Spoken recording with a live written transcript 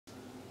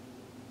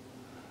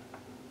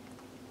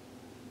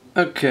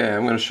Okay,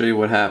 I'm going to show you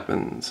what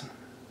happens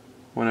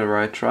whenever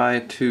I try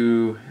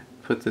to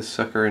put this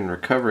sucker in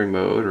recovery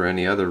mode, or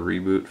any other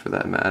reboot for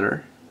that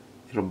matter.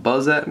 It'll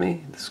buzz at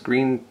me, the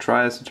screen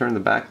tries to turn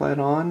the backlight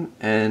on,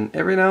 and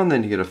every now and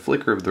then you get a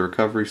flicker of the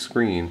recovery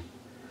screen.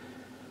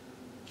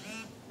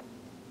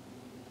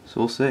 So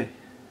we'll see.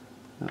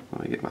 Oh,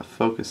 let me get my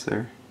focus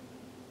there.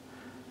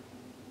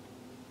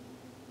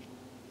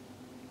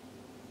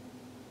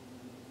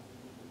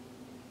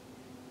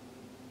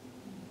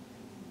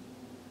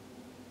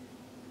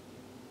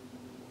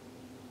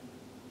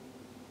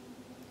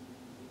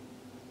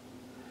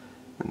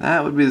 And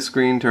that would be the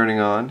screen turning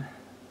on.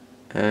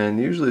 And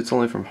usually it's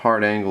only from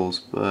hard angles,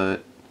 but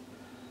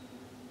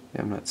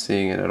yeah, I'm not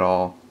seeing it at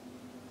all.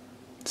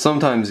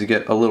 Sometimes you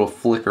get a little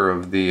flicker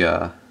of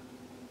the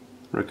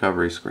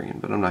recovery screen,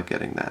 but I'm not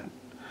getting that.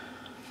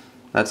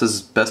 That's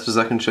as best as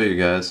I can show you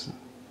guys.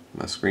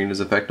 My screen is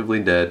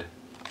effectively dead.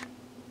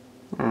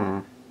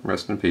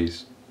 Rest in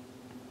peace.